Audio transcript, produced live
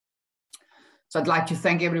So I'd like to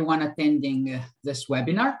thank everyone attending this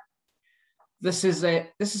webinar. This is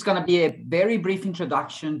going to be a very brief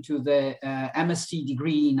introduction to the MSc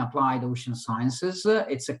degree in Applied Ocean Sciences.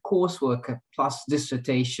 It's a coursework plus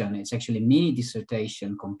dissertation. It's actually a mini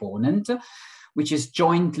dissertation component, which is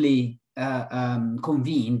jointly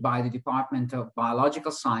convened by the Department of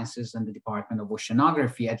Biological Sciences and the Department of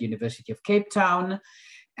Oceanography at the University of Cape Town,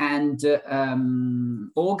 and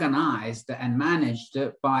organized and managed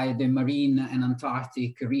by the Marine and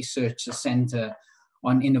Antarctic Research Center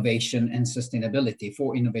on Innovation and Sustainability,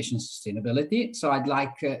 for Innovation and Sustainability. So I'd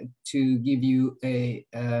like to give you a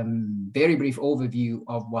very brief overview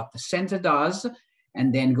of what the center does,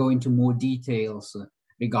 and then go into more details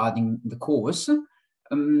regarding the course.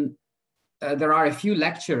 There are a few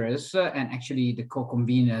lecturers, and actually the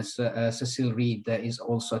co-conveners, Cecile Reed is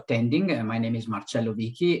also attending. My name is Marcello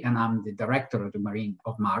Vichi, and I'm the director of the Marine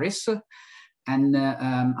of Maris. And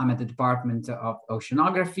I'm at the Department of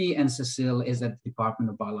Oceanography, and Cecile is at the Department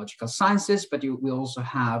of Biological Sciences. But we also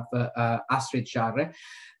have Astrid Jarre,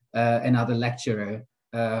 another lecturer,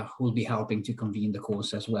 who will be helping to convene the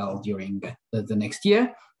course as well during the next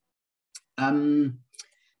year.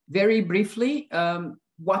 Very briefly,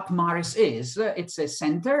 what Maris is, it's a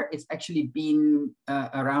center. It's actually been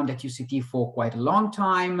around at UCT for quite a long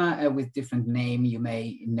time with different name. You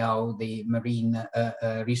may know the Marine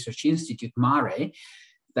Research Institute, MARE,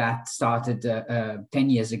 that started 10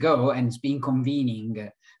 years ago and has been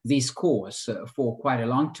convening this course for quite a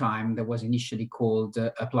long time. That was initially called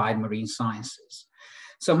Applied Marine Sciences.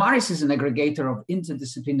 So Maris is an aggregator of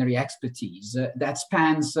interdisciplinary expertise that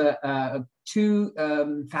spans two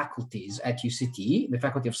faculties at UCT, the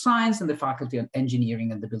Faculty of Science and the Faculty of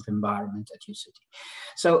Engineering and the Built Environment at UCT.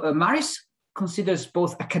 So Maris considers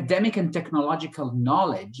both academic and technological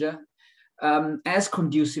knowledge as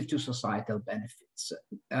conducive to societal benefits.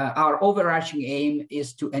 Our overarching aim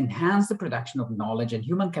is to enhance the production of knowledge and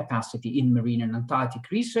human capacity in marine and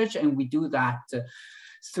Antarctic research, and we do that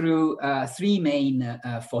through three main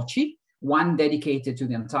FOCI, one dedicated to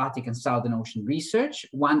the Antarctic and Southern Ocean research,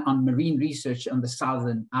 one on marine research on the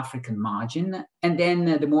Southern African margin, and then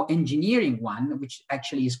the more engineering one, which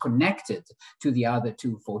actually is connected to the other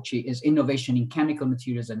two FOCI, is innovation in chemical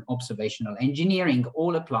materials and observational engineering,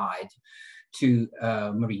 all applied to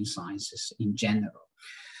marine sciences in general.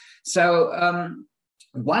 So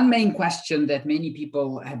one main question that many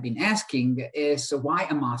people have been asking is, why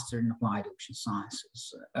a master in applied ocean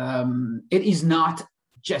sciences? It is not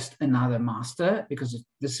just another master, because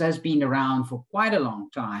this has been around for quite a long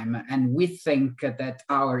time, and we think that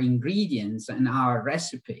our ingredients and our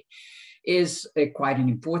recipe is quite an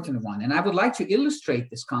important one. And I would like to illustrate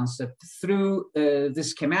this concept through the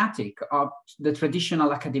schematic of the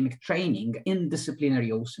traditional academic training in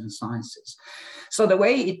disciplinary ocean sciences. So the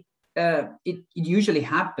way it usually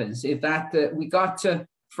happens is that we got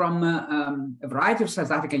from a variety of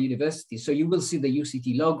South African universities. So you will see the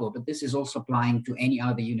UCT logo, but this is also applying to any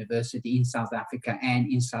other university in South Africa and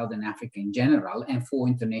in Southern Africa in general. And for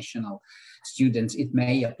international students, it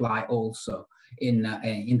may apply also in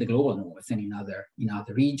the global north and in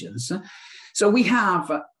other regions. So we have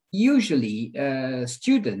usually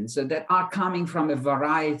students that are coming from a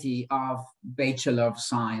variety of Bachelor of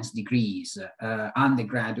Science degrees,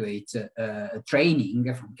 undergraduate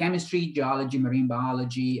training from chemistry, geology, marine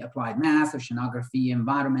biology, applied math, oceanography,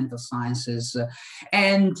 environmental sciences,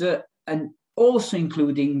 and also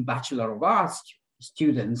including Bachelor of Arts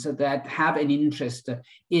students that have an interest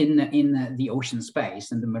in the ocean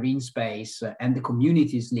space and the marine space and the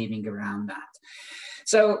communities living around that.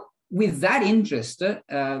 So with that interest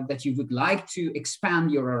that you would like to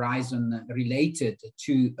expand your horizon related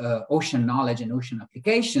to ocean knowledge and ocean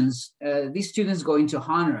applications, these students go into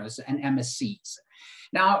honors and MSCs.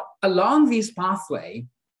 Now, along this pathway,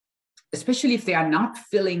 especially if they are not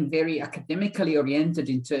feeling very academically oriented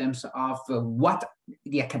in terms of what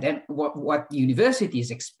the university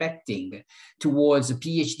is expecting towards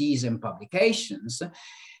PhDs and publications,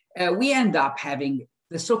 we end up having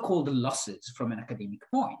the so-called losses from an academic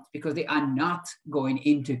point, because they are not going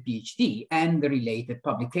into PhD and the related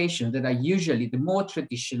publications that are usually the more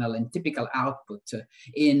traditional and typical output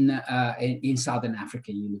in Southern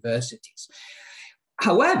African universities.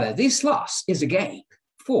 However, this loss is a gain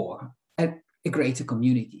for a greater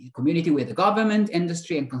community where the government,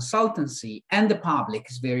 industry, and consultancy and the public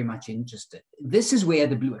is very much interested. This is where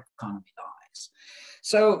the blue economy lies.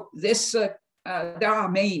 So this there are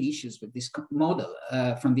main issues with this model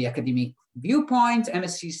from the academic viewpoint.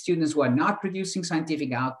 MSc students who are not producing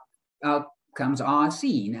scientific outcomes are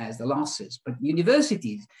seen as the losses, but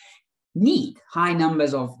universities need high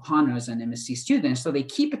numbers of honors and MSc students, so they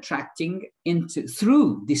keep attracting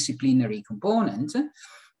through disciplinary component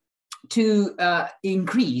to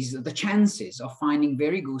increase the chances of finding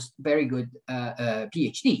very good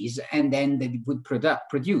PhDs, and then they would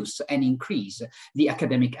produce and increase the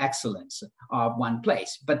academic excellence of one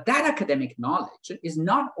place. But that academic knowledge is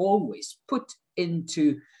not always put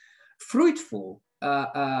into fruitful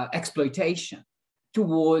exploitation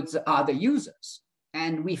towards other users.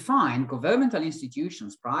 And we find governmental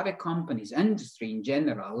institutions, private companies, industry in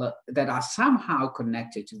general, that are somehow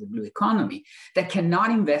connected to the blue economy, that cannot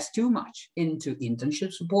invest too much into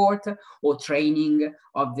internship support or training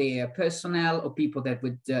of their personnel or people that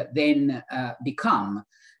would then become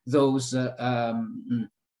those the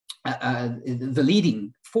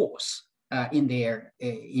leading force in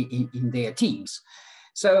their teams.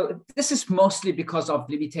 So this is mostly because of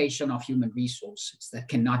limitation of human resources that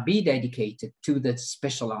cannot be dedicated to the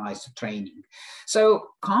specialized training. So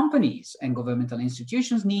companies and governmental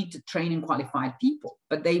institutions need to train and qualified people,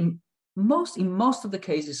 but they in most of the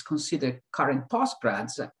cases consider current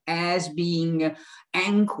postgrads as being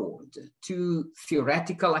anchored to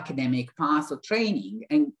theoretical academic path of training,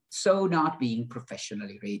 and so not being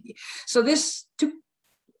professionally ready. So this took,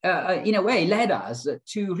 in a way, led us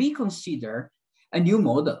to reconsider a new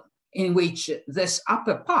model in which this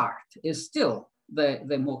upper part is still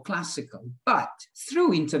the more classical, but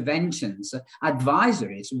through interventions,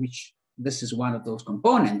 advisories, which this is one of those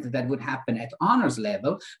components that would happen at honors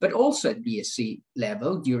level, but also at BSc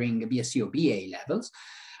level during BSc or BA levels,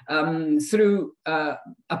 through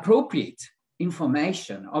appropriate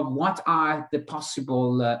information of what are the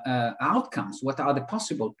possible outcomes, what are the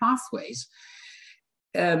possible pathways,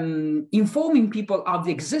 informing people of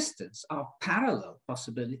the existence of parallel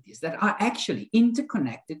possibilities that are actually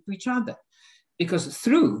interconnected to each other. Because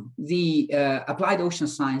through the Applied Ocean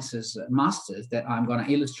Sciences Masters that I'm going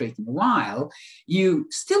to illustrate in a while, you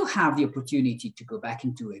still have the opportunity to go back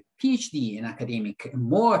into a PhD in a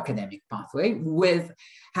more academic pathway, with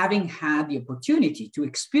having had the opportunity to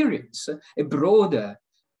experience a broader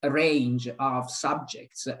range of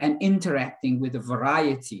subjects and interacting with a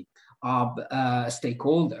variety of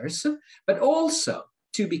stakeholders, but also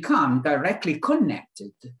to become directly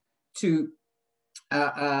connected to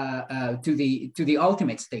the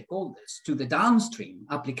ultimate stakeholders, to the downstream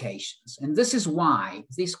applications. And this is why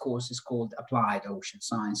this course is called Applied Ocean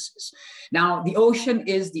Sciences. Now, the ocean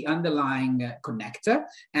is the underlying connector,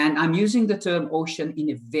 and I'm using the term ocean in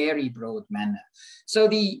a very broad manner. So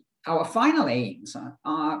our final aims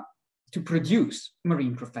are to produce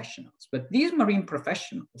marine professionals, but these marine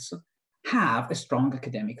professionals have a strong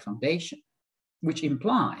academic foundation, which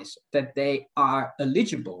implies that they are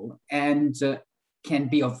eligible and can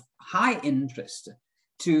be of high interest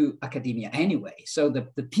to academia anyway. So the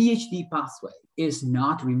PhD pathway is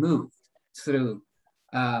not removed through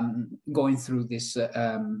going through this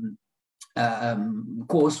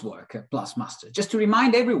coursework plus master. Just to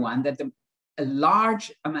remind everyone that a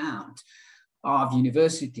large amount of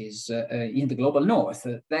universities in the global north,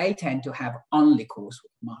 they tend to have only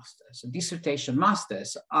coursework masters. So dissertation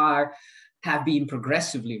masters have been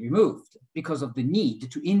progressively removed because of the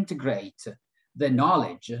need to integrate the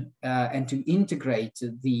knowledge and to integrate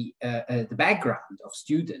the background of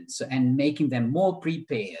students and making them more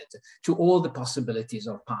prepared to all the possibilities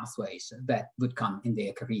of pathways that would come in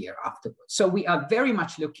their career afterwards. So we are very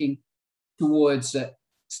much looking towards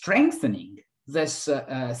strengthening this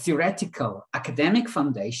theoretical academic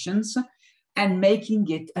foundations and making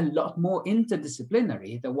it a lot more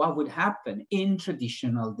interdisciplinary than what would happen in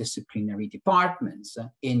traditional disciplinary departments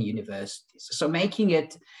in universities. So making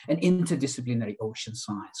it an interdisciplinary ocean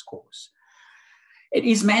science course. It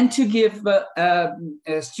is meant to give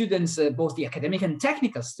students both the academic and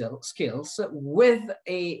technical skills with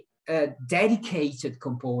a dedicated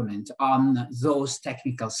component on those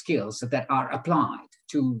technical skills that are applied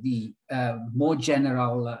to the more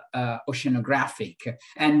general oceanographic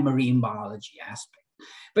and marine biology aspect.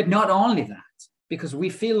 But not only that, because we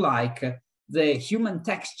feel like the human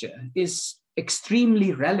texture is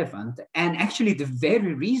extremely relevant and actually the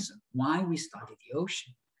very reason why we study the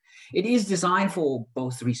ocean. It is designed for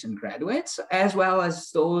both recent graduates as well as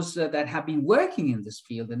those that have been working in this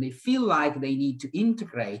field, and they feel like they need to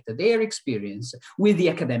integrate their experience with the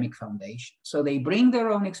academic foundation. So they bring their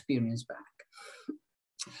own experience back.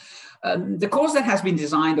 The course that has been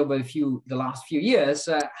designed over the last few years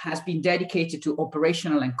has been dedicated to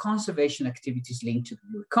operational and conservation activities linked to the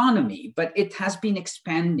blue economy, but it has been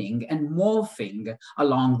expanding and morphing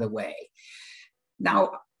along the way.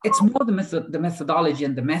 Now, it's more the methodology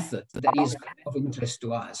and the method that is of interest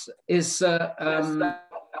to us.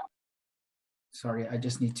 sorry, I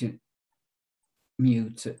just need to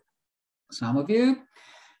mute some of you,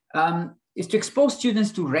 is to expose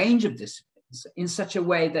students to a range of disciplines in such a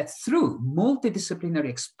way that through multidisciplinary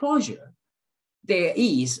exposure, there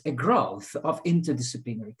is a growth of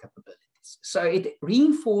interdisciplinary capabilities. So it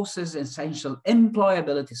reinforces essential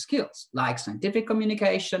employability skills like scientific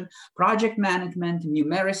communication, project management,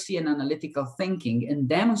 numeracy, and analytical thinking, and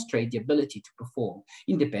demonstrate the ability to perform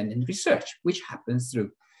independent research, which happens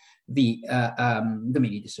through the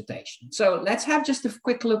mini dissertation. So let's have just a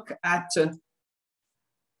quick look at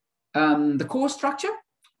the course structure.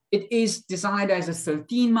 It is designed as a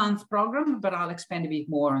 13-month program, but I'll expand a bit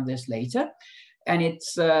more on this later. And it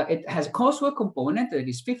has a coursework component that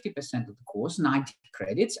is 50% of the course, 90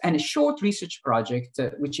 credits, and a short research project,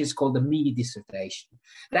 which is called the mini dissertation.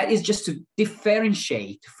 That is just to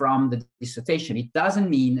differentiate from the dissertation. It doesn't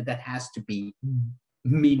mean that has to be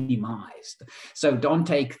minimized. So don't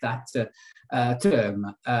take that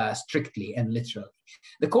term strictly and literally.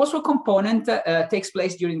 The coursework component takes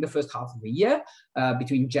place during the first half of the year,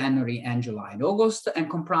 between January and July and August, and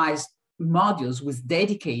comprised modules with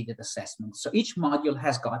dedicated assessments. So each module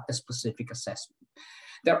has got a specific assessment.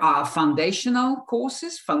 There are foundational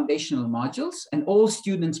courses, foundational modules, and all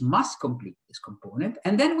students must complete this component.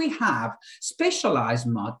 And then we have specialized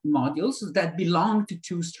modules that belong to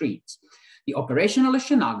two streams, the operational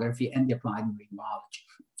oceanography and the applied marine biology.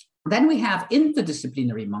 Then we have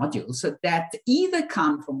interdisciplinary modules that either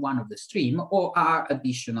come from one of the stream or are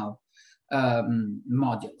additional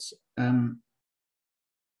modules.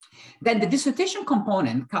 Then the dissertation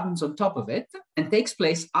component comes on top of it and takes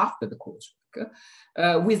place after the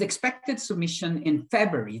coursework, with expected submission in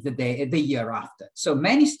February, the year after. So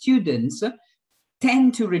many students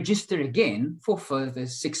tend to register again for further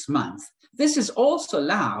 6 months. This is also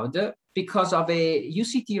allowed because of a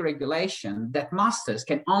UCT regulation that masters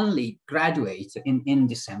can only graduate in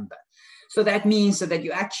December. So that means that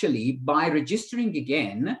you actually, by registering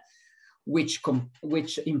again, which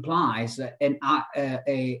implies an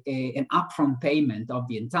upfront payment of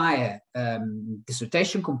the entire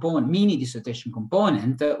dissertation component, mini dissertation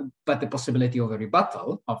component, but the possibility of a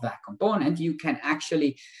rebuttal of that component, you can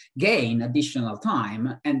actually gain additional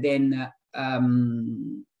time and then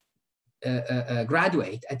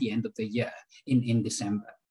graduate at the end of the year in December.